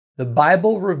The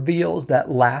Bible reveals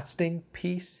that lasting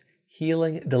peace,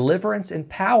 healing, deliverance, and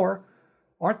power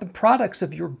aren't the products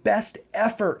of your best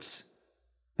efforts,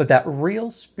 but that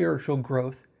real spiritual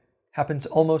growth happens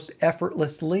almost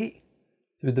effortlessly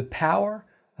through the power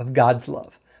of God's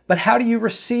love. But how do you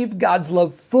receive God's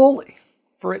love fully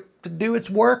for it to do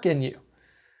its work in you?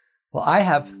 Well, I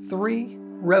have 3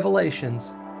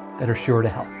 revelations that are sure to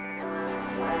help.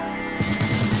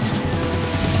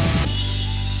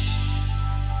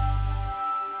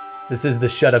 This is the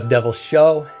Shut Up Devil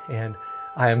Show, and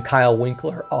I am Kyle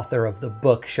Winkler, author of the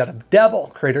book Shut Up Devil,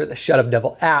 creator of the Shut Up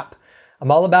Devil app. I'm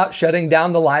all about shutting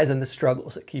down the lies and the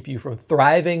struggles that keep you from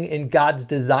thriving in God's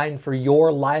design for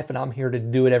your life, and I'm here to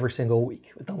do it every single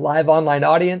week with a live online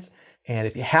audience. And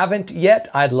if you haven't yet,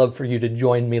 I'd love for you to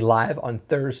join me live on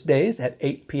Thursdays at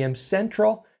 8 p.m.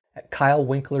 Central at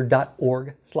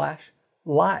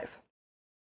kylewinkler.org/live.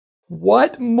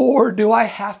 What more do I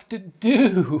have to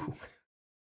do?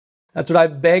 That's what I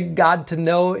begged God to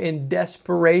know in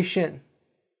desperation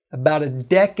about a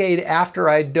decade after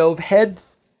I dove head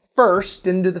first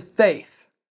into the faith.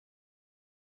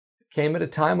 It came at a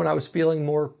time when I was feeling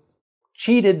more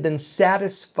cheated than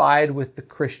satisfied with the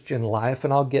Christian life,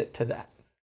 and I'll get to that.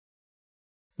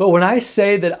 But when I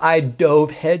say that I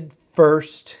dove head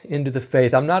first into the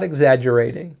faith, I'm not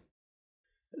exaggerating.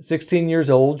 At 16 years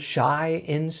old, shy,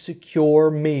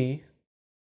 insecure me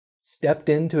stepped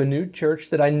into a new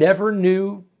church that I never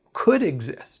knew could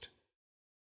exist.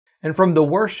 And from the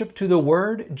worship to the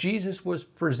word, Jesus was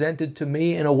presented to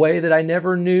me in a way that I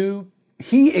never knew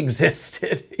he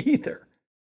existed either.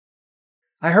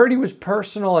 I heard he was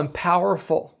personal and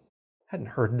powerful. Hadn't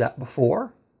heard that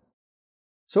before.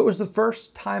 So it was the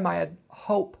first time I had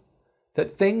hope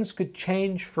that things could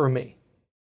change for me.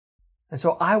 And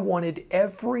so I wanted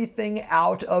everything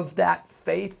out of that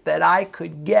faith that I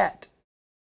could get.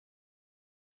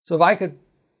 So if I could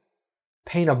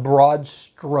paint a broad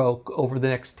stroke over the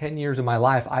next 10 years of my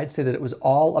life, I'd say that it was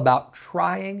all about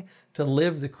trying to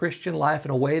live the Christian life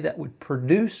in a way that would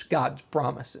produce God's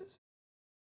promises.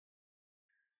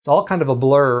 It's all kind of a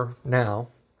blur now,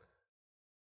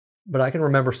 but I can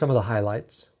remember some of the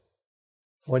highlights.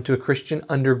 I went to a Christian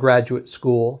undergraduate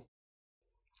school.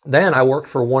 Then I worked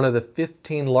for one of the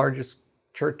 15 largest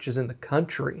churches in the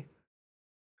country.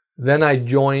 Then I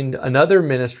joined another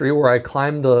ministry where I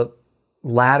climbed the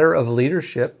ladder of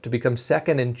leadership to become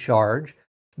second in charge.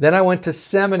 Then I went to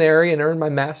seminary and earned my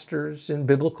master's in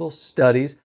biblical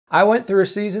studies. I went through a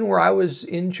season where I was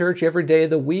in church every day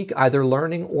of the week, either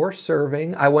learning or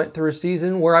serving. I went through a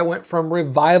season where I went from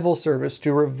revival service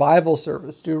to revival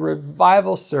service to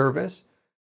revival service.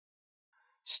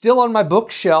 Still on my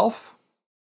bookshelf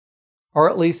are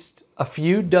at least a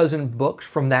few dozen books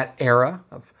from that era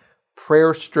of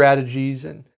prayer strategies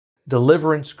and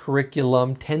deliverance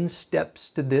curriculum, 10 steps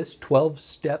to this, 12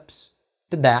 steps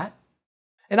to that.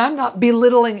 And I'm not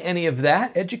belittling any of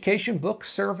that. Education, book,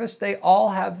 service, they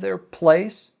all have their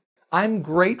place. I'm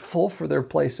grateful for their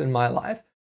place in my life.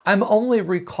 I'm only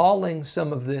recalling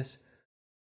some of this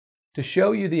to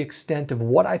show you the extent of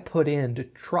what I put in to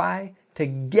try to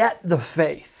get the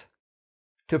faith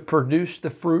to produce the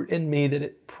fruit in me that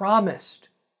it promised.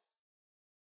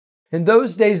 In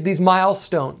those days, these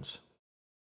milestones,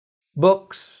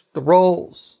 books, the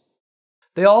roles,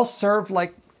 they all served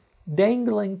like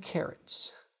dangling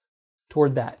carrots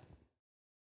toward that.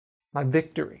 My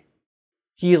victory,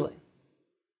 healing,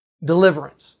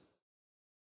 deliverance.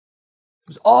 It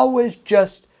was always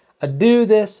just a do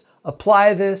this,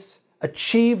 apply this,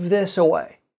 achieve this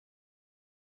away.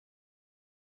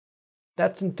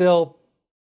 That's until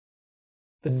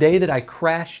the day that I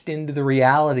crashed into the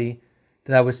reality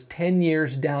that I was 10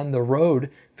 years down the road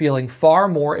feeling far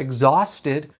more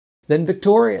exhausted than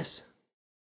victorious.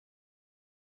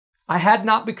 I had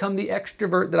not become the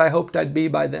extrovert that I hoped I'd be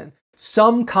by then.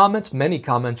 Some comments, many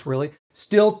comments really,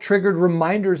 still triggered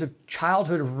reminders of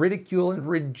childhood ridicule and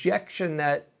rejection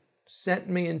that sent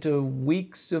me into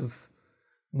weeks of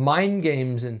mind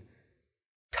games and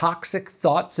toxic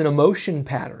thoughts and emotion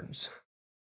patterns.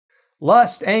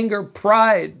 Lust, anger,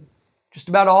 pride, just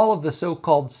about all of the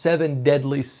so-called 7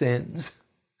 deadly sins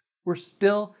were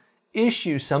still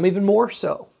issues, some even more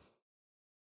so.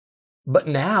 But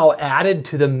now, added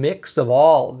to the mix of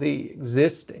all the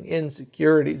existing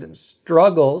insecurities and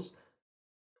struggles,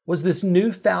 was this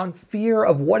newfound fear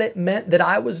of what it meant that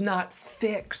I was not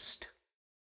fixed.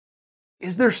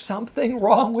 Is there something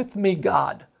wrong with me,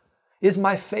 God? Is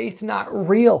my faith not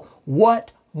real?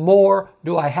 What more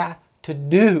do I have to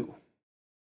do?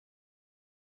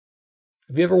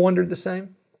 Have you ever wondered the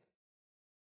same?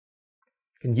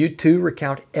 Can you too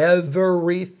recount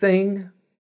everything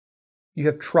you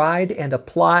have tried and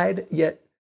applied, yet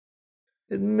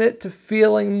admit to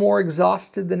feeling more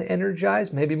exhausted than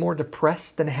energized, maybe more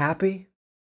depressed than happy,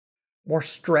 more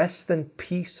stressed than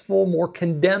peaceful, more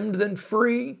condemned than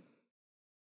free?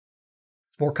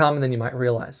 It's more common than you might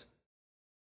realize.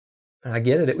 And I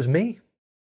get it, it was me.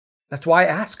 That's why I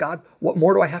asked God, what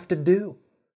more do I have to do?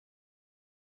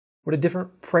 Would a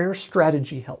different prayer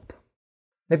strategy help?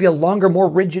 Maybe a longer, more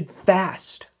rigid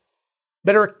fast?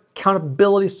 Better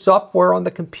accountability software on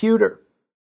the computer?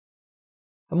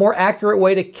 A more accurate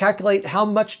way to calculate how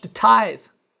much to tithe?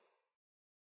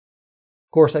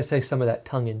 Of course, I say some of that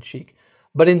tongue in cheek.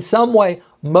 But in some way,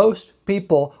 most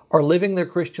people are living their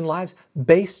Christian lives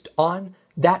based on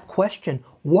that question.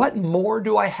 What more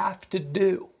do I have to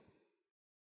do?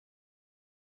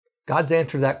 God's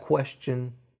answer to that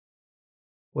question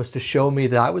was to show me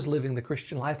that I was living the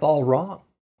Christian life all wrong.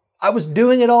 I was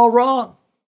doing it all wrong.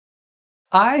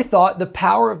 I thought the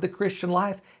power of the Christian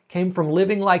life came from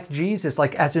living like Jesus,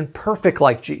 like as in perfect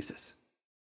like Jesus.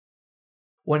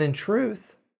 When in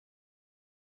truth,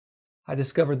 I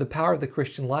discovered the power of the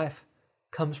Christian life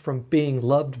comes from being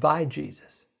loved by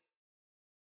Jesus.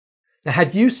 Now,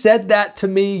 had you said that to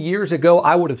me years ago,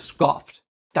 I would have scoffed.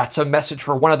 That's a message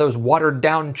for one of those watered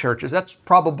down churches. That's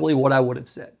probably what I would have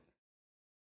said.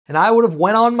 And I would have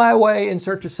went on my way in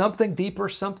search of something deeper,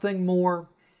 something more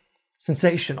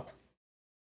sensational.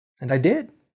 And I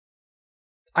did.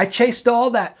 I chased all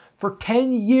that for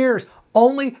 10 years,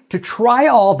 only to try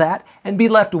all that and be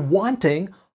left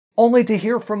wanting, only to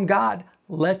hear from God,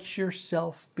 let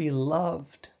yourself be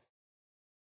loved.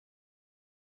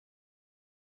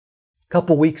 A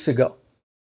couple weeks ago,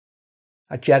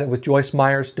 I chatted with Joyce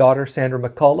Meyer's daughter, Sandra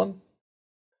McCollum,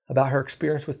 about her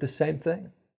experience with the same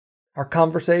thing. Our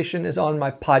conversation is on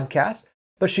my podcast,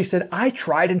 but she said, I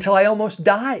tried until I almost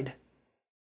died.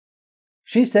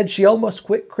 She said she almost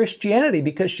quit Christianity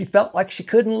because she felt like she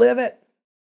couldn't live it.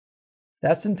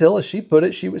 That's until, as she put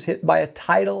it, she was hit by a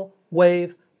tidal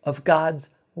wave of God's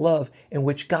love, in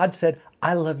which God said,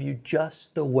 I love you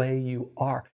just the way you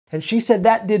are. And she said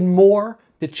that did more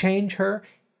to change her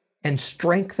and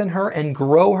strengthen her and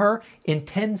grow her in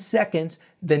 10 seconds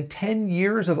than 10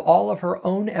 years of all of her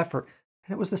own effort.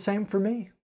 And it was the same for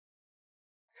me.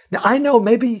 Now, I know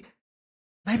maybe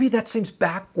that seems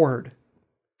backward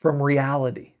from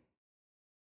reality.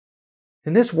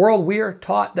 In this world, we are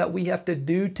taught that we have to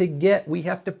do to get, we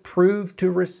have to prove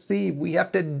to receive, we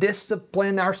have to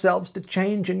discipline ourselves to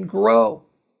change and grow.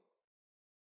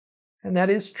 And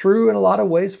that is true in a lot of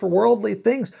ways for worldly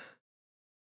things.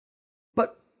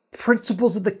 But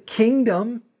principles of the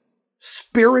kingdom,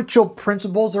 spiritual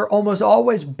principles, are almost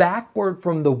always backward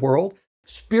from the world.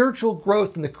 Spiritual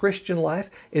growth in the Christian life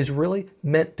is really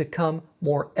meant to come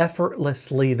more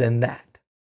effortlessly than that.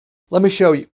 Let me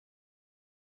show you.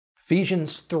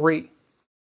 Ephesians 3.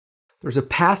 There's a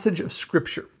passage of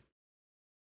Scripture.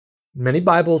 In many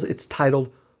Bibles, it's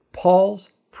titled Paul's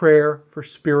Prayer for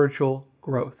Spiritual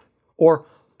Growth, or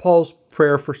Paul's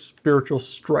Prayer for Spiritual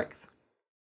Strength.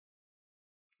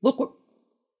 Look what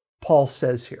Paul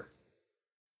says here.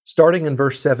 Starting in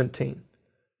verse 17.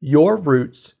 Your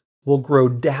roots will grow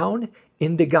down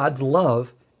into God's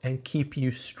love and keep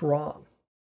you strong.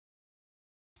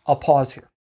 I'll pause here.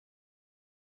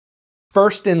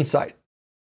 First insight.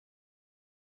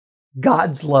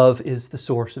 God's love is the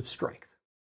source of strength.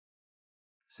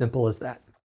 Simple as that.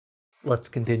 Let's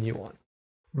continue on.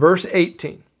 Verse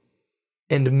 18.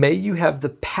 And may you have the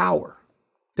power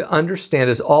to understand,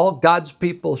 as all God's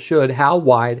people should, how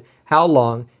wide, how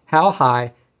long, how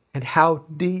high, and how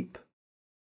deep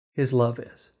His love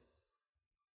is.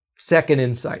 Second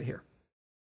insight here.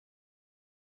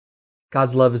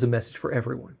 God's love is a message for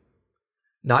everyone.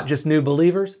 Not just new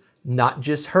believers, not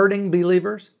just hurting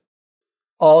believers,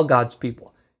 all God's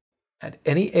people, at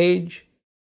any age,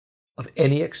 of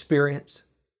any experience.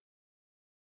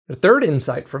 The third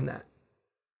insight from that.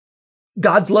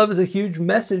 God's love is a huge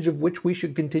message of which we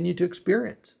should continue to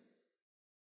experience.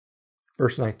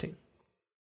 Verse 19.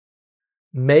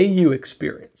 May you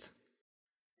experience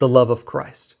the love of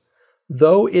Christ,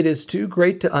 though it is too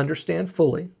great to understand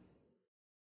fully.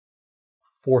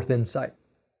 Fourth insight.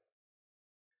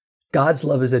 God's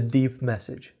love is a deep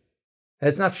message.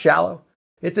 It's not shallow.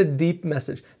 It's a deep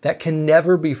message that can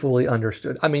never be fully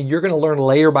understood. I mean, you're going to learn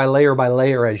layer by layer by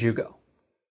layer as you go.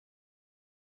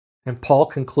 And Paul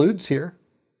concludes here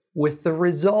with the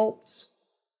results.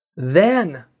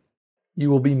 Then you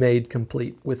will be made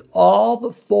complete with all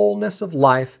the fullness of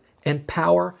life and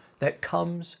power that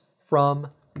comes from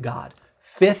God.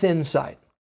 Fifth insight.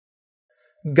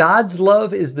 God's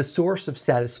love is the source of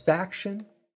satisfaction,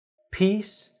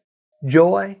 peace,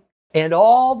 joy, and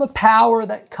all the power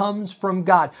that comes from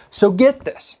God. So get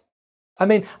this. I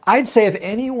mean, I'd say if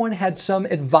anyone had some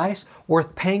advice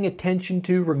worth paying attention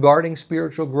to regarding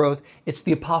spiritual growth, it's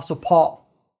the Apostle Paul.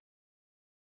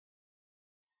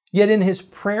 Yet in his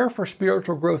prayer for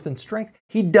spiritual growth and strength,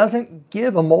 he doesn't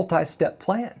give a multi-step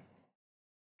plan.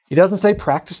 He doesn't say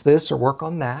practice this or work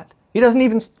on that. He doesn't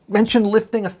even mention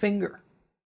lifting a finger.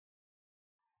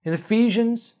 In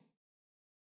Ephesians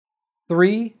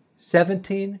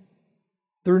 3:17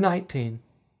 through 19,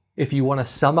 if you want to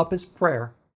sum up his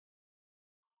prayer,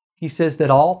 he says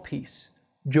that all peace,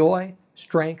 joy,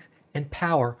 strength, and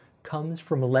power comes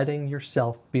from letting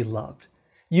yourself be loved.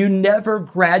 You never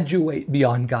graduate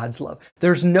beyond God's love.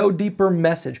 There's no deeper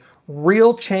message.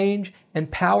 Real change and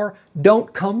power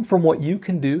don't come from what you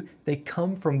can do. They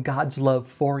come from God's love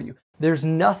for you. There's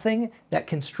nothing that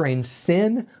constrains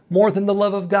sin more than the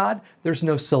love of God. There's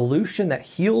no solution that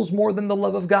heals more than the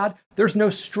love of God. There's no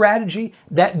strategy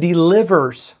that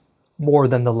delivers more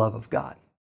than the love of God.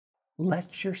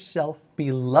 Let yourself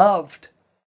be loved.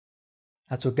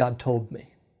 That's what God told me.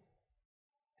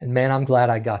 And man, I'm glad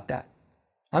I got that.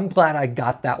 I'm glad I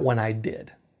got that when I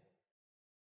did.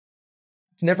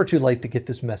 It's never too late to get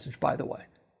this message, by the way.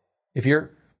 If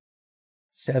you're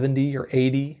 70 or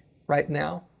 80 right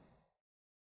now,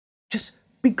 just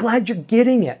be glad you're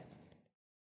getting it.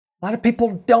 A lot of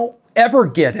people don't ever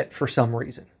get it for some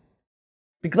reason.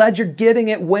 Be glad you're getting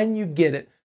it when you get it.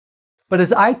 But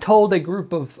as I told a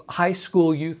group of high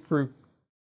school youth group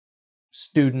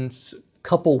students a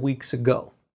couple weeks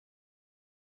ago,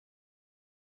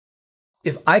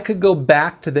 if I could go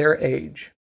back to their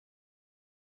age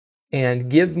and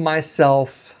give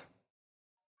myself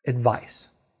advice,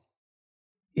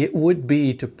 it would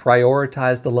be to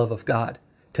prioritize the love of God,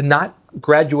 to not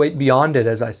graduate beyond it,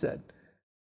 as I said.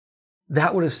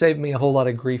 That would have saved me a whole lot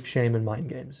of grief, shame, and mind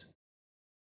games.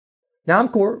 Now,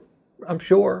 I'm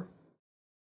sure.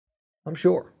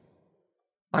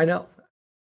 I know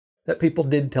that people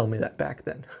did tell me that back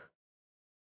then.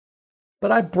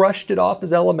 But I brushed it off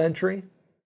as elementary.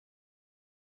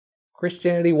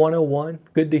 Christianity 101,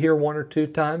 good to hear one or two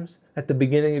times at the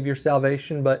beginning of your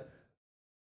salvation, but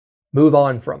move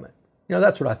on from it. You know,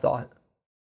 that's what I thought.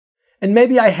 And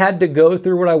maybe I had to go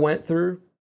through what I went through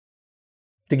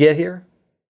to get here.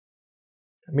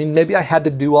 I mean, maybe I had to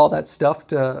do all that stuff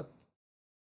to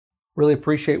really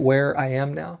appreciate where I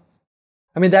am now.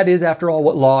 I mean, that is, after all,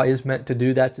 what law is meant to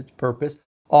do. That's its purpose.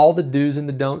 All the do's and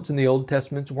the don'ts in the Old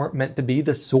Testaments weren't meant to be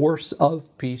the source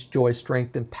of peace, joy,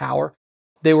 strength, and power.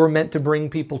 They were meant to bring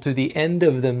people to the end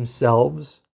of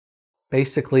themselves,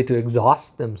 basically to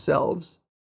exhaust themselves,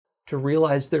 to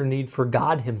realize their need for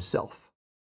God Himself,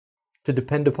 to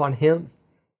depend upon Him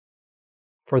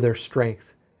for their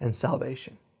strength and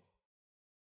salvation.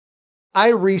 I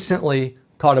recently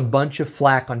caught a bunch of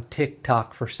flack on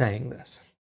TikTok for saying this,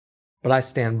 but I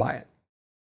stand by it.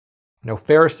 No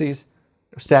Pharisees,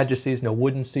 no Sadducees, no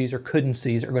wouldn't sees or couldn't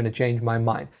sees are going to change my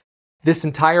mind. This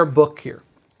entire book here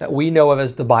that we know of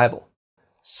as the Bible,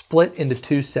 split into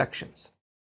two sections.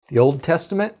 The Old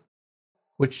Testament,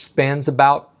 which spans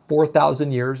about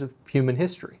 4,000 years of human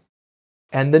history,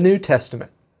 and the New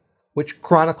Testament, which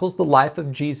chronicles the life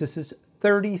of Jesus'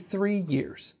 33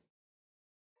 years.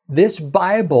 This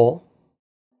Bible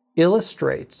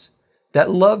illustrates that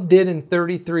love did in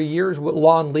 33 years what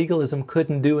law and legalism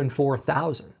couldn't do in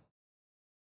 4,000.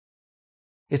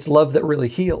 It's love that really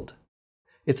healed.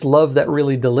 It's love that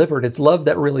really delivered. It's love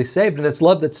that really saved. And it's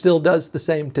love that still does the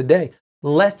same today.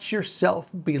 Let yourself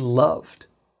be loved.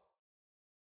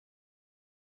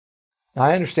 Now,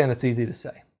 I understand it's easy to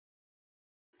say,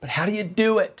 but how do you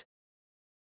do it?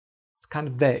 It's kind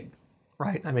of vague,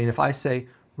 right? I mean, if I say,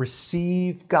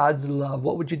 receive God's love,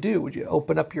 what would you do? Would you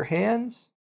open up your hands?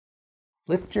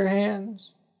 Lift your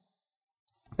hands?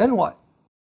 Then what?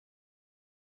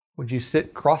 Would you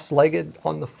sit cross-legged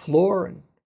on the floor and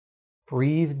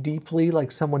breathe deeply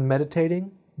like someone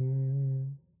meditating?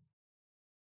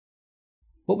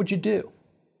 What would you do?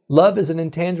 Love is an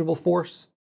intangible force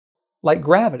like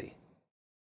gravity.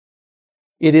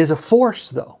 It is a force,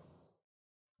 though,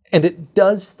 and it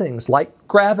does things like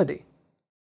gravity.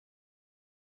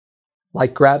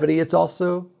 Like gravity, it's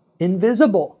also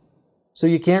invisible. So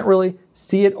you can't really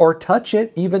see it or touch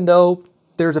it, even though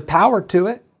there's a power to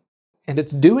it and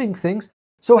it's doing things.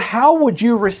 So how would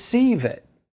you receive it?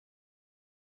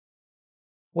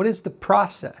 What is the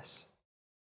process?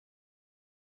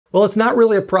 Well, it's not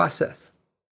really a process.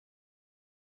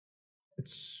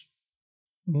 It's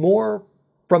more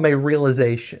from a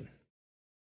realization.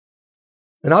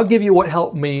 And I'll give you what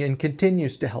helped me and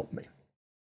continues to help me.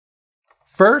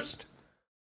 First,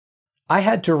 I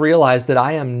had to realize that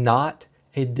I am not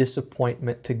a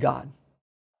disappointment to God.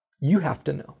 You have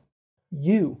to know.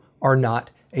 You are not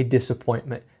a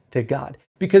disappointment to God.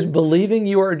 Because believing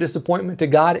you are a disappointment to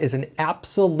God is an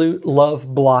absolute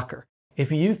love blocker.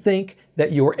 If you think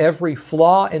that your every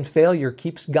flaw and failure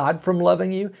keeps God from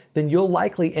loving you, then you'll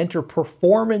likely enter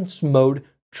performance mode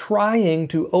trying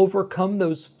to overcome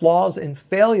those flaws and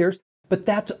failures. But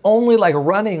that's only like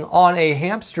running on a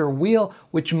hamster wheel,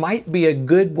 which might be a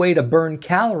good way to burn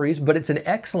calories, but it's an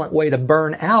excellent way to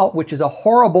burn out, which is a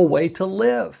horrible way to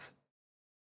live.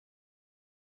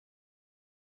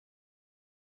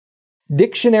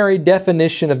 Dictionary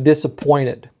definition of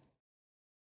disappointed.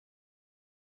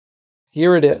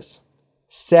 Here it is.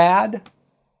 Sad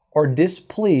or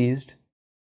displeased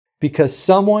because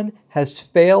someone has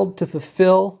failed to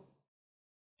fulfill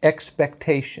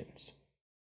expectations.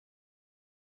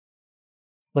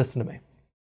 Listen to me.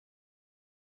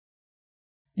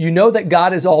 You know that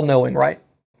God is all-knowing, right?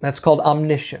 That's called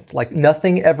omniscient. Like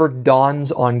nothing ever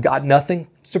dawns on God. Nothing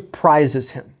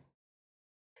surprises him.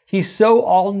 He's so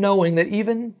all-knowing that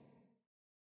even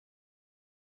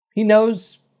he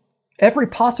knows every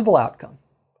possible outcome,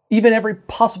 even every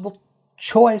possible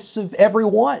choice of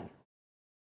everyone.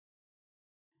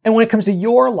 And when it comes to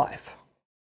your life,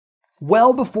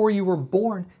 well before you were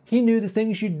born, he knew the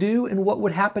things you'd do and what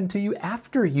would happen to you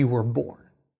after you were born.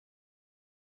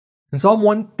 In Psalm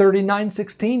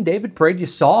 139:16, David prayed, "You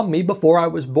saw me before I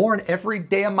was born. Every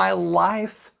day of my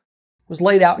life was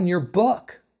laid out in your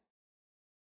book."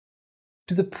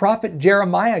 To the prophet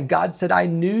Jeremiah, God said, "I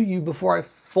knew you before I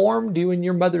formed you in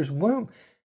your mother's womb."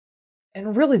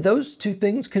 And really, those two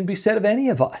things can be said of any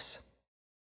of us.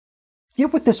 You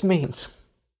know what this means?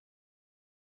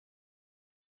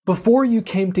 Before you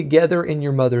came together in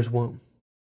your mother's womb,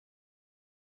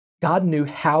 God knew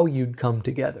how you'd come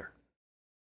together.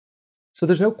 So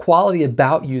there's no quality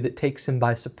about you that takes him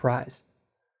by surprise.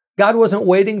 God wasn't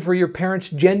waiting for your parents'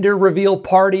 gender reveal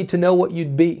party to know what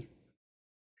you'd be.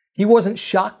 He wasn't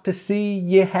shocked to see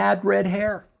you had red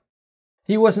hair.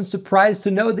 He wasn't surprised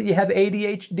to know that you have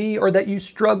ADHD or that you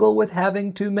struggle with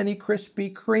having too many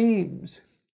Krispy Kremes.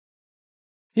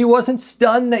 He wasn't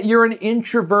stunned that you're an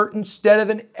introvert instead of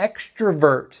an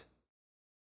extrovert,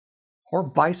 or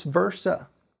vice versa.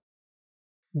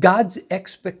 God's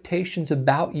expectations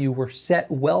about you were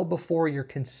set well before your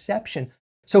conception,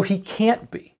 so he can't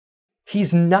be.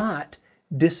 He's not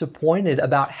disappointed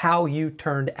about how you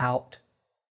turned out.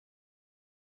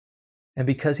 And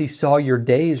because he saw your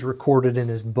days recorded in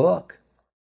his book,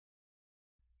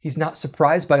 he's not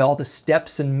surprised by all the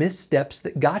steps and missteps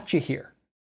that got you here.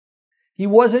 He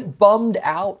wasn't bummed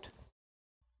out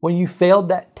when you failed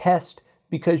that test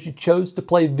because you chose to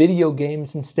play video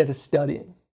games instead of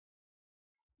studying.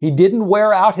 He didn't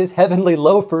wear out his heavenly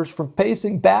loafers from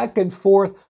pacing back and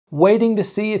forth, waiting to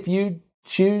see if you'd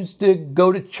choose to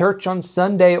go to church on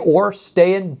Sunday or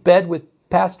stay in bed with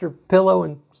Pastor Pillow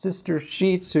and Sister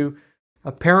Sheets, who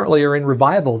apparently are in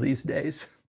revival these days.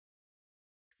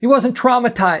 He wasn't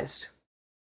traumatized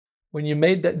when you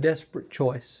made that desperate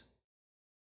choice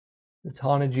that's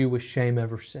haunted you with shame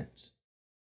ever since.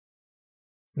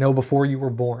 No, before you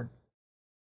were born,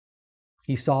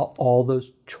 he saw all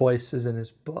those choices in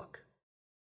his book.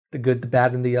 The good, the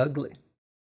bad, and the ugly.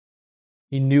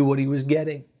 He knew what he was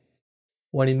getting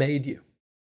when he made you.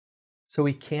 So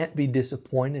he can't be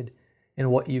disappointed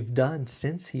in what you've done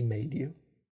since he made you.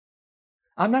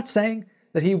 I'm not saying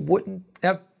that he wouldn't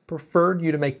have preferred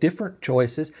you to make different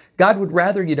choices. God would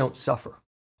rather you don't suffer.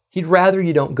 He'd rather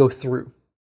you don't go through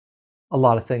a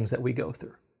lot of things that we go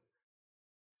through.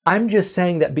 I'm just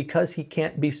saying that because he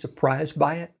can't be surprised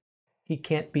by it, he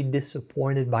can't be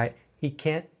disappointed by it. He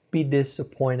can't be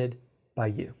disappointed by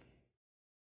you.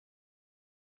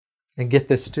 And get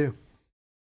this too.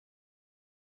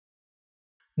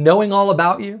 Knowing all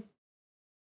about you,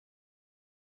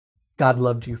 God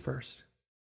loved you first.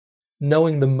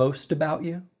 Knowing the most about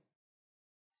you,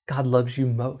 God loves you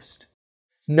most.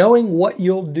 Knowing what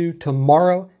you'll do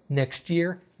tomorrow, next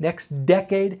year, next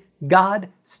decade, God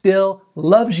still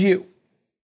loves you.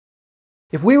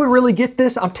 If we would really get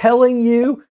this, I'm telling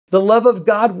you, the love of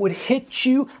God would hit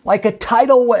you like a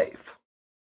tidal wave.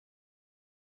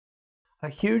 A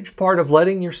huge part of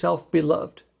letting yourself be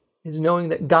loved is knowing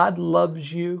that God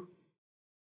loves you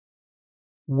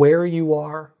where you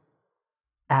are,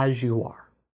 as you are.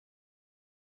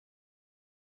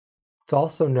 It's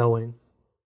also knowing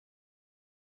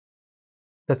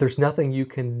that there's nothing you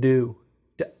can do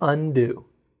to undo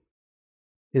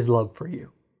his love for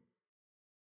you.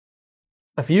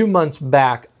 A few months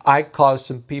back, I caused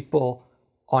some people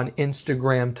on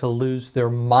Instagram to lose their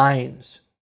minds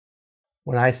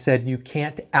when I said you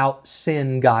can't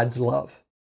out-sin God's love.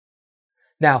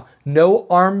 Now, no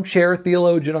armchair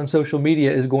theologian on social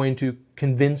media is going to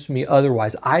convince me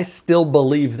otherwise. I still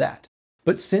believe that.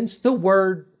 But since the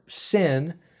word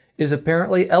sin is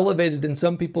apparently elevated in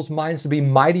some people's minds to be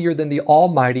mightier than the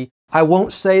Almighty, I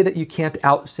won't say that you can't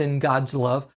out-sin God's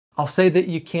love. I'll say that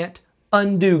you can't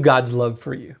undo God's love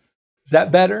for you. Is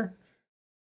that better?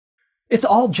 It's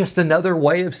all just another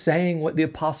way of saying what the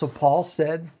Apostle Paul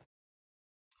said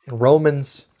in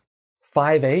Romans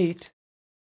 5:8.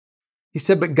 He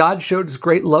said, "But God showed His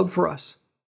great love for us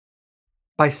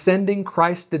by sending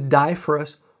Christ to die for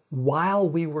us while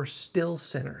we were still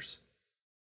sinners."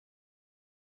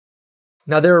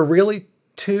 Now, there are really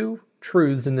two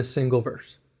truths in this single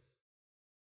verse.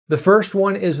 The first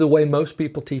one is the way most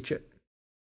people teach it.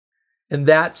 And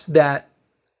that's that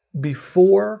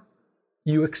before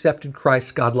you accepted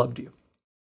Christ, God loved you.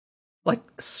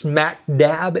 Like smack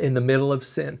dab in the middle of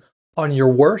sin. On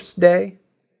your worst day,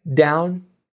 down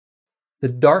the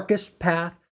darkest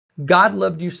path, God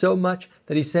loved you so much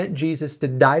that He sent Jesus to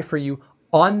die for you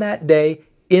on that day,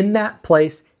 in that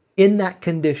place, in that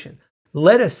condition.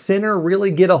 Let a sinner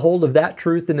really get a hold of that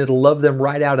truth and it'll love them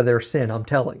right out of their sin, I'm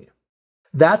telling you.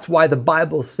 That's why the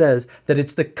Bible says that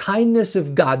it's the kindness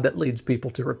of God that leads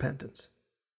people to repentance.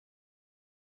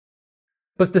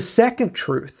 But the second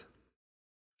truth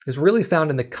is really found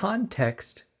in the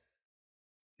context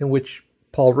in which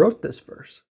Paul wrote this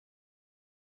verse.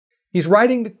 He's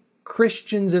writing to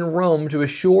Christians in Rome to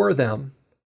assure them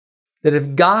that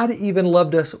if God even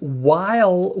loved us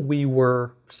while we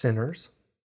were sinners,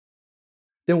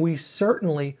 then we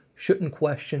certainly shouldn't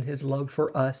question His love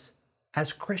for us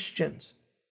as Christians.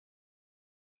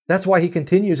 That's why he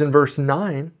continues in verse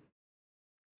 9,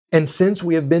 "And since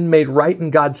we have been made right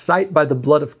in God's sight by the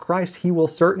blood of Christ, He will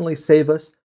certainly save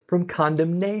us from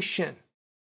condemnation."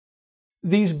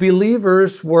 These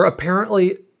believers were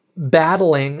apparently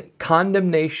battling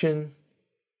condemnation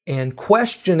and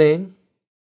questioning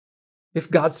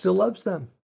if God still loves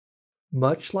them,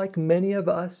 much like many of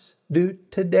us do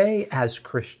today as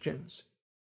Christians.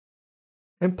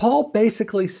 And Paul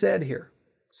basically said here,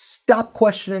 stop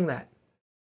questioning that.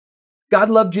 God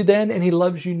loved you then and He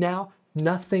loves you now.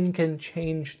 Nothing can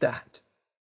change that.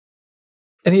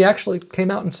 And he actually came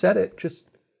out and said it just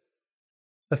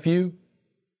a few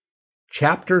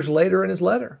chapters later in his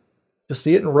letter. You'll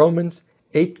see it in Romans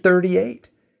 8:38.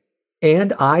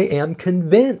 "And I am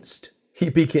convinced," he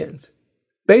begins.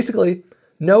 Basically,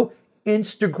 no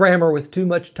Instagrammer with too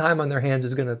much time on their hands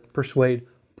is going to persuade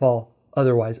Paul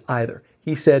otherwise either.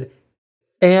 He said,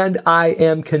 "And I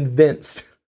am convinced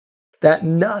that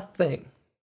nothing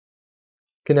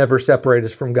can ever separate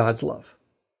us from God's love."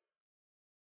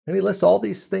 And he lists all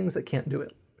these things that can't do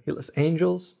it. He lists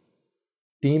angels,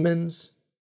 demons,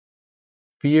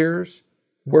 fears,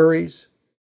 worries,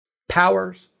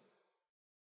 powers.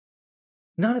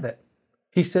 None of it,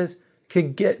 he says,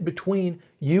 can get between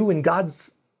you and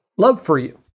God's love for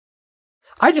you.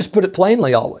 I just put it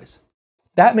plainly always.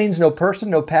 That means no person,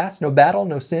 no past, no battle,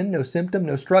 no sin, no symptom,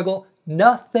 no struggle,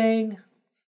 nothing.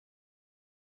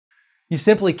 You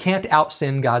simply can't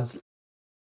out-sin God's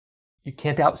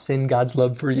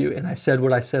love for you. And I said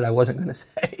what I said I wasn't going to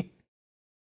say.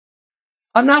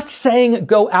 I'm not saying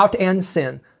go out and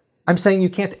sin. I'm saying you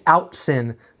can't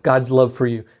out-sin God's love for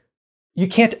you. You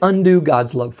can't undo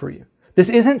God's love for you. This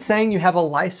isn't saying you have a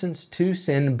license to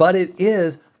sin, but it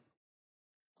is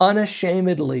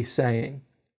unashamedly saying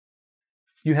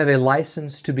you have a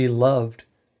license to be loved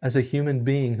as a human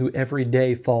being who every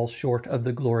day falls short of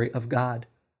the glory of God.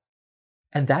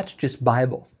 And that's just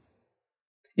Bible.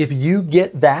 If you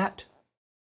get that,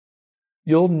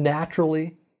 you'll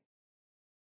naturally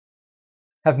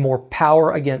have more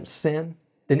power against sin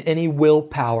than any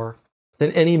willpower,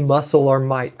 than any muscle or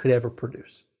might could ever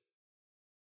produce.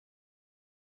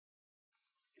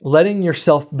 Letting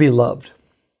yourself be loved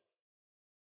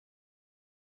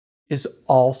is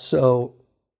also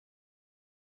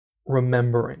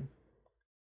remembering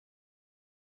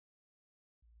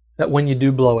that when you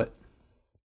do blow it,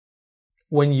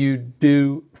 when you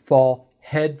do fall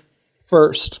head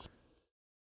first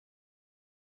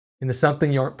into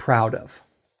something you aren't proud of,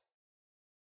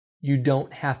 you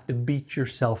don't have to beat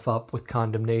yourself up with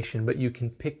condemnation, but you can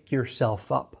pick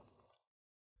yourself up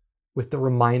with the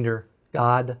reminder,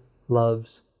 God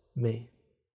loves me.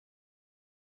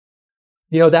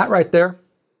 You know, that right there,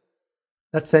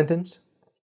 that sentence,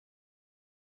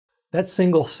 that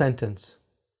single sentence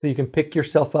that you can pick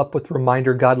yourself up with the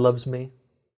reminder, God loves me,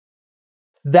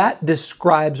 that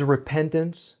describes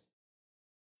repentance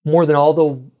more than all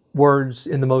the words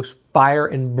in the most fire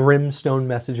and brimstone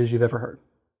messages you've ever heard.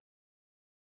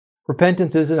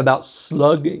 Repentance isn't about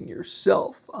slugging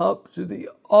yourself up to the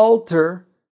altar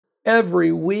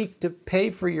every week to pay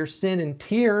for your sin in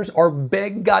tears or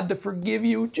beg God to forgive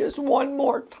you just one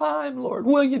more time, Lord.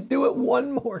 Will you do it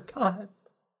one more time?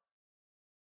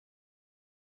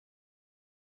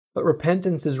 But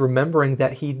repentance is remembering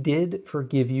that He did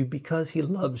forgive you because He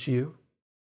loves you,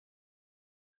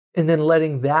 and then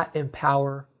letting that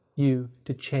empower you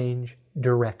to change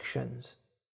directions.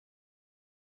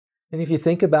 And if you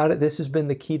think about it, this has been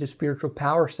the key to spiritual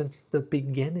power since the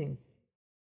beginning.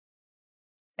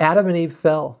 Adam and Eve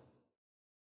fell.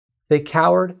 They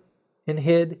cowered and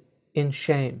hid in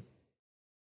shame.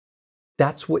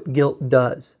 That's what guilt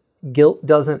does. Guilt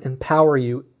doesn't empower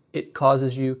you, it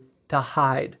causes you to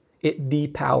hide. It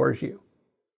depowers you.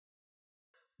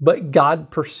 But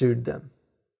God pursued them.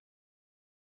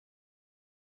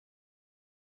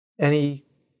 And He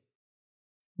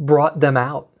brought them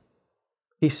out.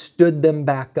 He stood them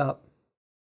back up.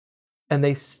 And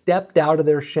they stepped out of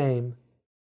their shame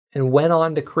and went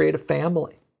on to create a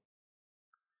family.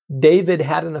 David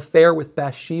had an affair with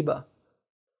Bathsheba,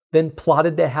 then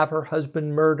plotted to have her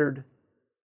husband murdered.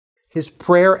 His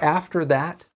prayer after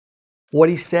that, what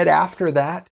he said after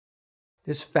that,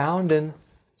 is found in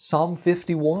Psalm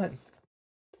 51.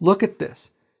 Look at this.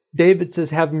 David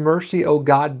says, "Have mercy, O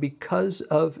God, because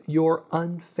of your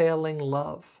unfailing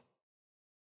love."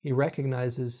 He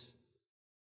recognizes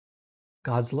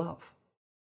God's love.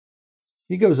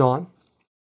 He goes on,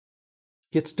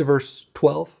 gets to verse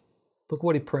 12. Look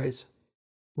what he prays.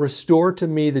 "Restore to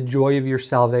me the joy of your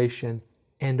salvation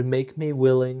and make me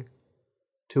willing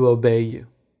to obey you."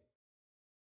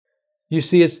 You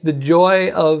see, it's the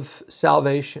joy of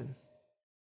salvation,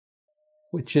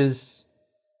 which is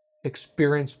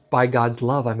experienced by God's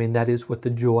love. I mean, that is what the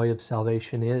joy of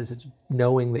salvation is. It's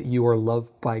knowing that you are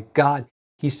loved by God.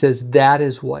 He says that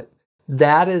is what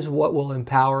will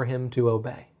empower him to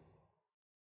obey.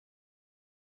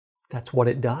 That's what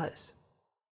it does.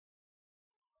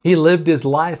 He lived his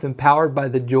life empowered by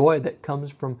the joy that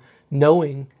comes from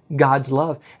knowing God's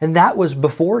love. And that was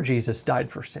before Jesus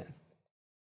died for sin.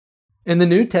 In the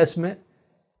New Testament,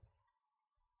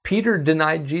 Peter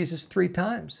denied Jesus 3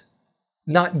 times.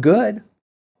 Not good,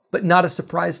 but not a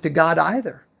surprise to God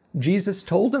either. Jesus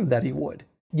told him that he would,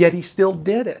 yet he still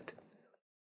did it.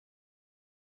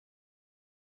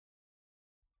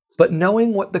 But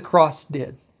knowing what the cross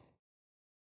did,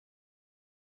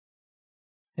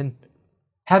 and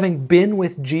having been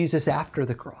with Jesus after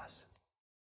the cross,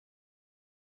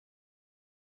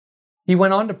 he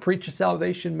went on to preach a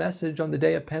salvation message on the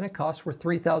day of Pentecost where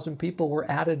 3,000 people were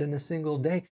added in a single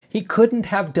day. He couldn't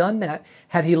have done that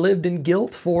had he lived in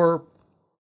guilt for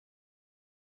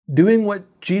doing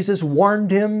what Jesus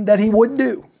warned him that he would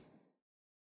do.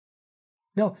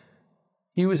 No,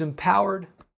 he was empowered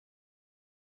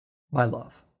by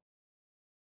love.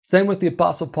 Same with the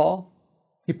Apostle Paul.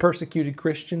 He persecuted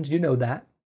Christians, you know that.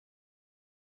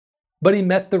 But he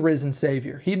met the risen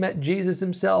Savior. He met Jesus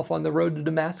himself on the road to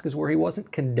Damascus where he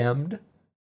wasn't condemned,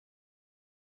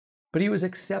 but he was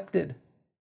accepted,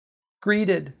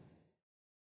 greeted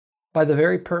by the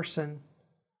very person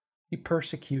he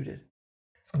persecuted.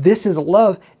 This is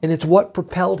love, and it's what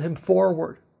propelled him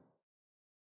forward.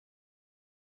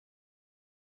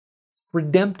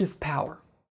 Redemptive power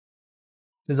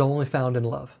is only found in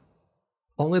love.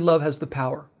 Only love has the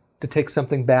power to take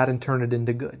something bad and turn it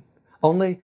into good.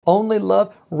 Only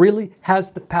love really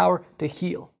has the power to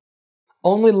heal.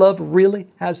 Only love really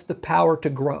has the power to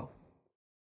grow.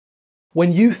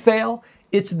 When you fail,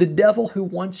 it's the devil who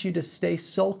wants you to stay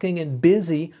sulking and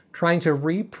busy trying to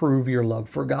reprove your love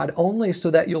for God, only so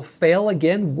that you'll fail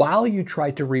again while you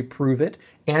try to reprove it,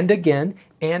 and again,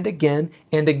 and again,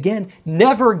 and again,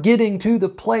 never getting to the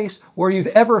place where you've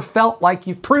ever felt like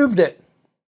you've proved it.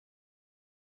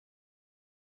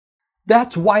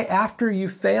 That's why after you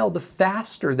fail, the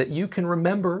faster that you can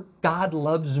remember God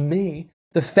loves me,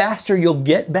 the faster you'll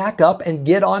get back up and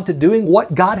get on to doing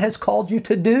what God has called you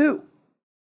to do.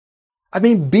 I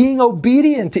mean, being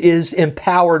obedient is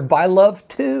empowered by love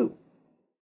too.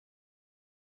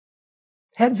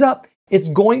 Heads up, it's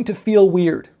going to feel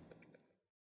weird.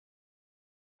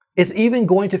 It's even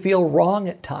going to feel wrong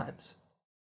at times.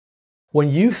 When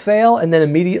you fail and then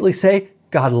immediately say,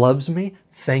 God loves me,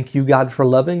 thank you, God, for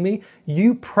loving me,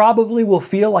 you probably will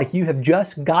feel like you have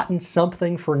just gotten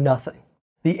something for nothing.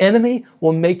 The enemy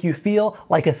will make you feel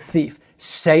like a thief.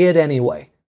 Say it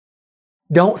anyway.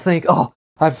 Don't think, oh,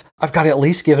 I've got to at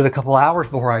least give it a couple hours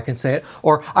before I can say it,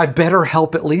 or I better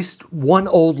help at least one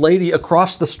old lady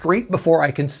across the street before I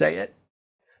can say it.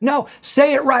 No,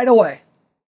 say it right away.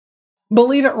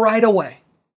 Believe it right away.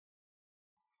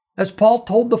 As Paul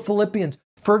told the Philippians,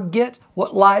 forget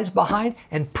what lies behind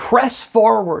and press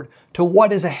forward to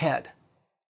what is ahead.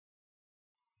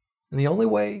 And the only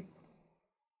way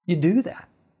you do that,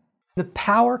 the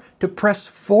power to press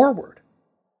forward,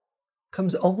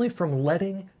 comes only from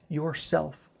letting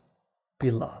yourself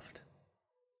be loved.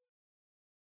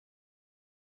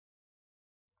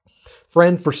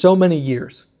 Friend, for so many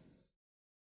years,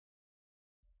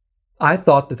 I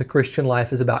thought that the Christian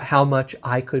life is about how much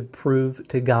I could prove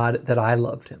to God that I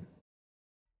loved Him.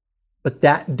 But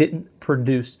that didn't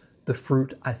produce the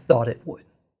fruit I thought it would.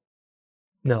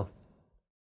 No.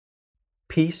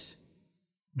 Peace,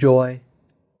 joy,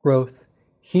 growth,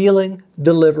 healing,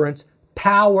 deliverance,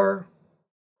 power,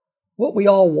 what we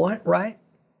all want, right?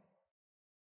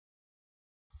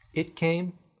 It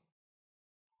came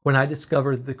when I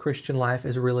discovered the Christian life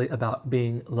is really about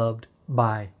being loved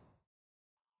by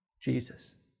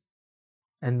Jesus.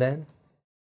 And then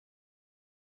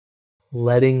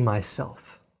letting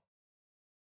myself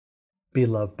be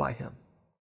loved by Him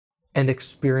and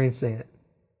experiencing it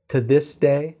to this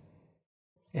day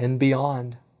and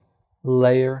beyond,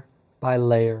 layer by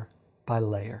layer by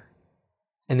layer.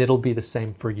 And it'll be the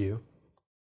same for you.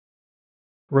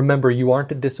 Remember, you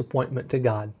aren't a disappointment to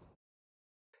God.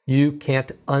 You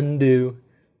can't undo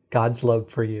God's love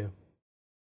for you.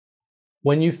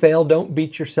 When you fail, don't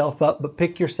beat yourself up, but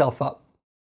pick yourself up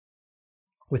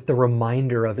with the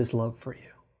reminder of His love for you.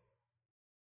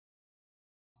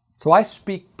 So I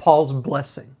speak Paul's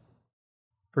blessing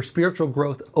for spiritual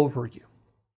growth over you.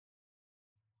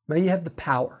 May you have the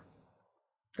power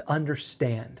to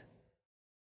understand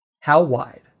how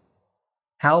wide,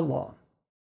 how long,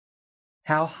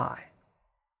 how high,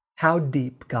 how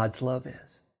deep God's love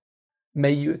is.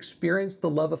 May you experience the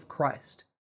love of Christ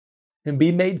and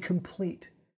be made complete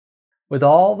with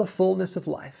all the fullness of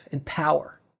life and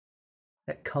power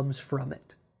that comes from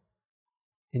it.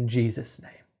 In Jesus'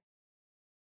 name.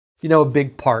 You know, a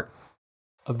big part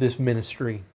of this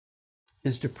ministry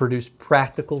is to produce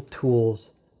practical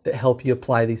tools that help you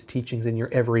apply these teachings in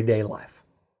your everyday life.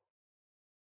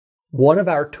 One of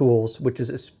our tools, which is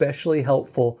especially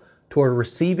helpful toward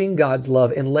receiving God's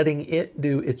love and letting it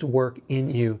do its work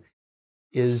in you,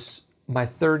 is my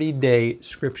 30-day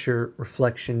scripture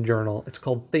reflection journal. It's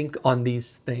called Think on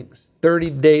These Things, 30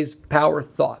 Days Power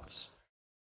Thoughts.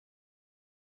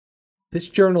 This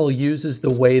journal uses the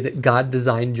way that God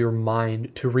designed your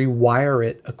mind to rewire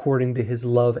it according to His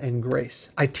love and grace.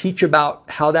 I teach about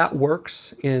how that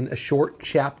works in a short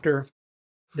chapter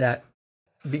that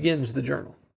begins the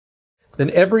journal.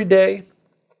 Then every day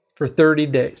for 30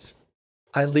 days,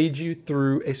 I lead you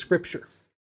through a scripture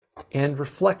and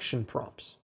reflection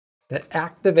prompts that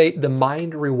activate the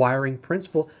mind rewiring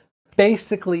principle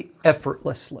basically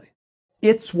effortlessly.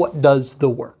 It's what does the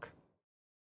work.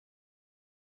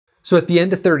 So at the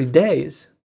end of 30 days,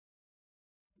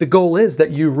 the goal is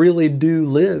that you really do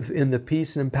live in the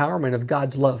peace and empowerment of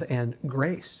God's love and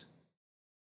grace.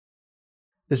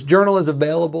 This journal is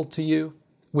available to you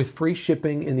with free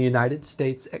shipping in the United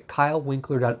States at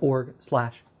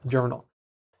kylewinkler.org/journal.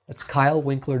 That's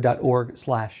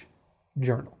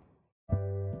kylewinkler.org/journal.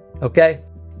 Okay,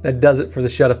 that does it for the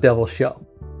Shut Up Devil show.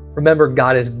 Remember,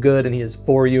 God is good and He is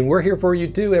for you, and we're here for you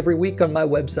too every week on my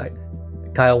website,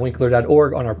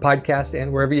 kylewinkler.org, on our podcast,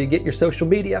 and wherever you get your social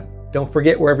media. Don't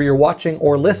forget, wherever you're watching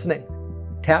or listening,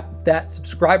 tap that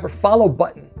subscribe or follow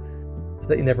button so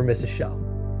that you never miss a show.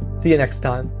 See you next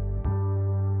time.